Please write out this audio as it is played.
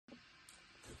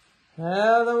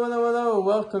Hello, hello, hello.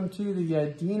 Welcome to the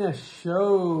Adina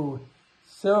Show.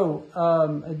 So,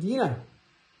 Adina,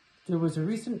 there was a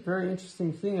recent very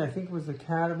interesting thing. I think it was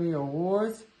Academy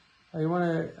Awards.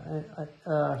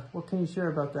 What can you share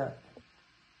about that?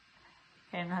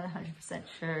 Okay, I'm not 100%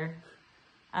 sure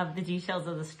of the details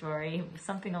of the story.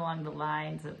 Something along the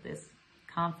lines of this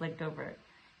conflict over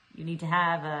you need to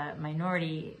have a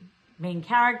minority main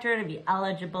character to be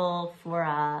eligible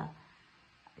for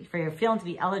your film to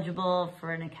be eligible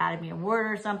for an Academy Award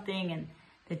or something, and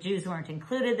the Jews weren't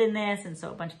included in this, and so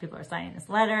a bunch of people are signing this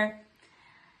letter.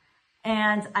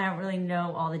 And I don't really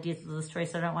know all the details of the story,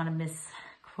 so I don't want to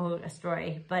misquote a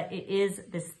story, but it is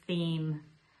this theme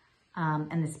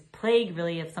and this plague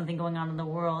really of something going on in the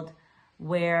world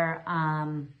where,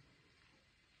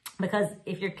 because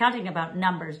if you're counting about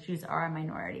numbers, Jews are a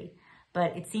minority,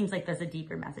 but it seems like there's a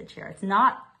deeper message here. It's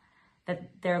not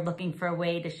that they're looking for a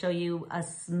way to show you a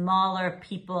smaller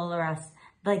people or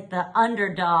like the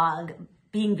underdog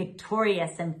being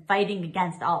victorious and fighting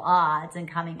against all odds and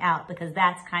coming out, because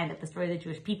that's kind of the story of the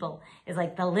Jewish people, is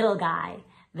like the little guy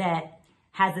that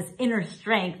has this inner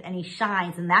strength and he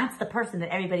shines, and that's the person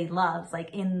that everybody loves,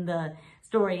 like in the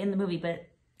story, in the movie. But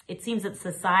it seems that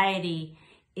society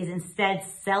is instead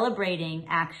celebrating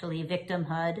actually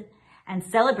victimhood and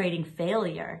celebrating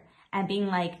failure and being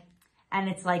like, and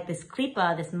it's like this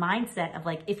klipa, this mindset of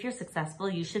like, if you're successful,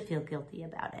 you should feel guilty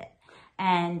about it.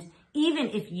 And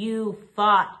even if you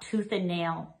fought tooth and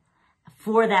nail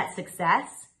for that success,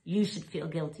 you should feel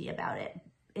guilty about it.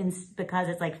 Because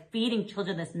it's like feeding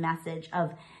children this message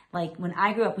of, like, when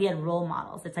I grew up, we had role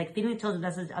models. It's like feeding the children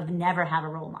this message of never have a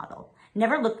role model.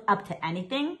 Never look up to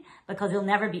anything, because you'll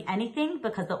never be anything,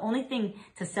 because the only thing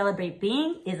to celebrate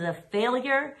being is a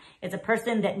failure. It's a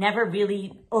person that never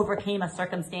really overcame a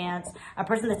circumstance, a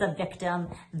person that's a victim.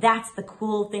 That's the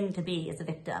cool thing to be, is a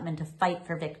victim, and to fight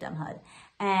for victimhood.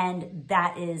 And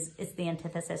it's the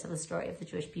antithesis of the story of the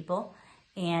Jewish people.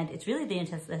 And it's really the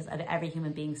antithesis of every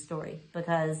human being's story,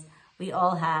 because we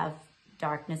all have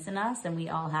darkness in us, and we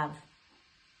all have,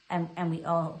 and we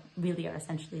all really are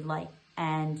essentially light.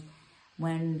 And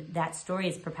when that story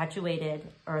is perpetuated,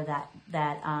 or that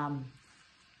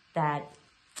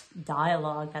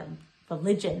dialogue, that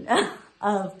religion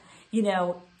of,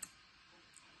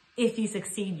 if you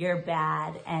succeed, you're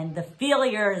bad, and the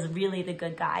failure is really the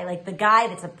good guy, like the guy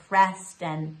that's oppressed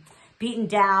and beaten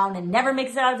down and never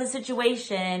makes it out of the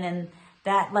situation, and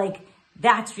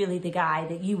that's really the guy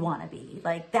that you want to be.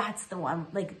 Like, that's the one,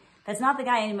 like, that's not the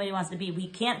guy anybody wants to be. We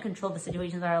can't control the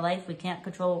situations of our life. We can't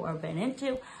control what we've been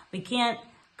into. We can't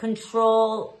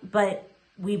control, but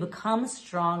we become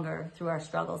stronger through our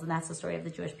struggles. And that's the story of the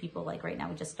Jewish people. Like right now,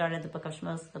 we just started the book of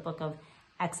Shmos, the book of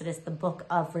Exodus, the book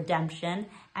of redemption.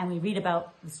 And we read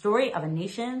about the story of a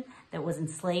nation that was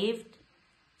enslaved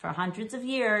for hundreds of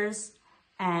years.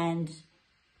 And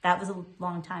that was a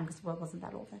long time, because the world wasn't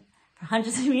that old then. For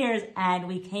hundreds of years. And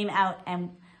we came out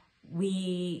and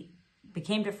we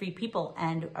became a free people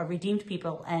and a redeemed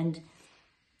people. And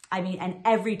and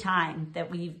every time that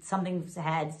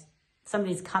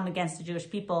somebody's come against the Jewish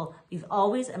people, we've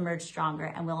always emerged stronger,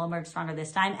 and we'll emerge stronger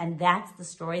this time. And that's the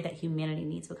story that humanity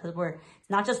needs, because it's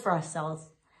not just for ourselves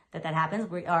that happens.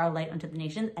 We are a light unto the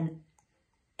nations, and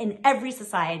in every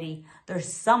society,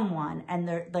 there's someone and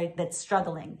they're like that's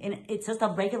struggling. And it's just a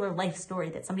regular life story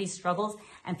that somebody struggles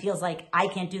and feels like, I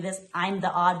can't do this. I'm the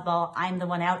oddball. I'm the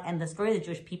one out. And the story of the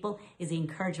Jewish people is the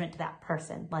encouragement to that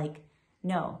person. Like,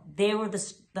 no, they were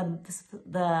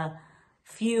the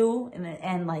few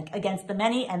and like against the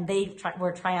many, and they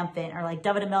were triumphant. Or like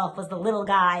David Melech was the little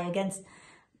guy against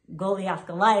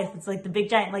Goliath. It's like the big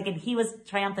giant, like, and he was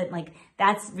triumphant. Like,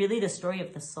 that's really the story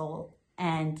of the soul.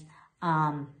 And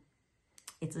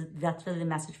that's really the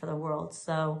message for the world.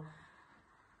 So,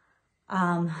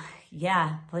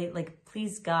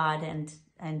 please God and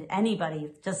anybody,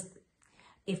 just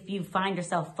if you find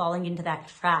yourself falling into that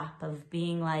trap of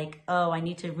being like, oh, I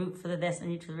need to root for this, I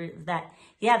need to root for that.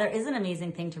 Yeah, there is an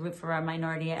amazing thing to root for a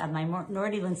minority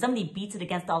when somebody beats it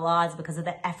against all odds because of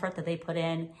the effort that they put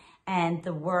in and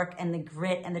the work and the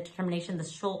grit and the determination, the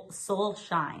soul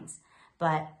shines.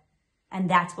 And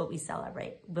that's what we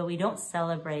celebrate. But we don't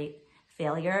celebrate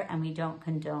failure, and we don't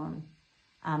condone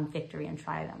victory and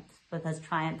triumph, because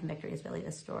triumph and victory is really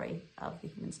the story of the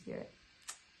human spirit.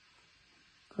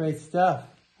 Great stuff.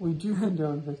 We do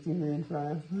condone victory and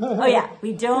triumph. Oh yeah,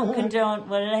 we don't condone,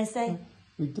 what did I say?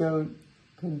 We don't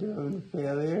condone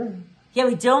failure. Yeah,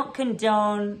 we don't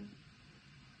condone.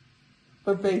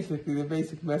 But basically, the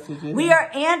basic message is... We are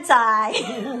anti.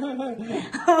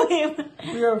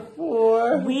 We are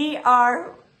for... We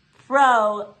are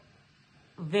pro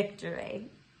victory.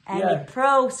 and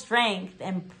pro strength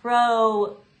and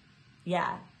pro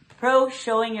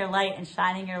showing your light and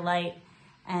shining your light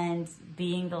and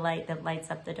being the light that lights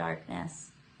up the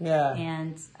darkness. Yeah.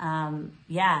 And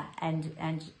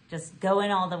and just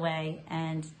going all the way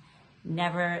and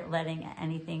never letting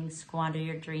anything squander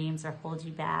your dreams or hold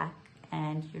you back.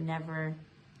 And you're never,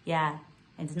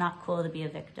 it's not cool to be a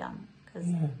victim, because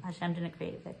Hashem didn't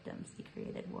create victims, he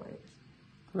created warriors.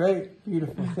 Great,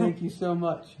 beautiful. Thank you so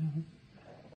much.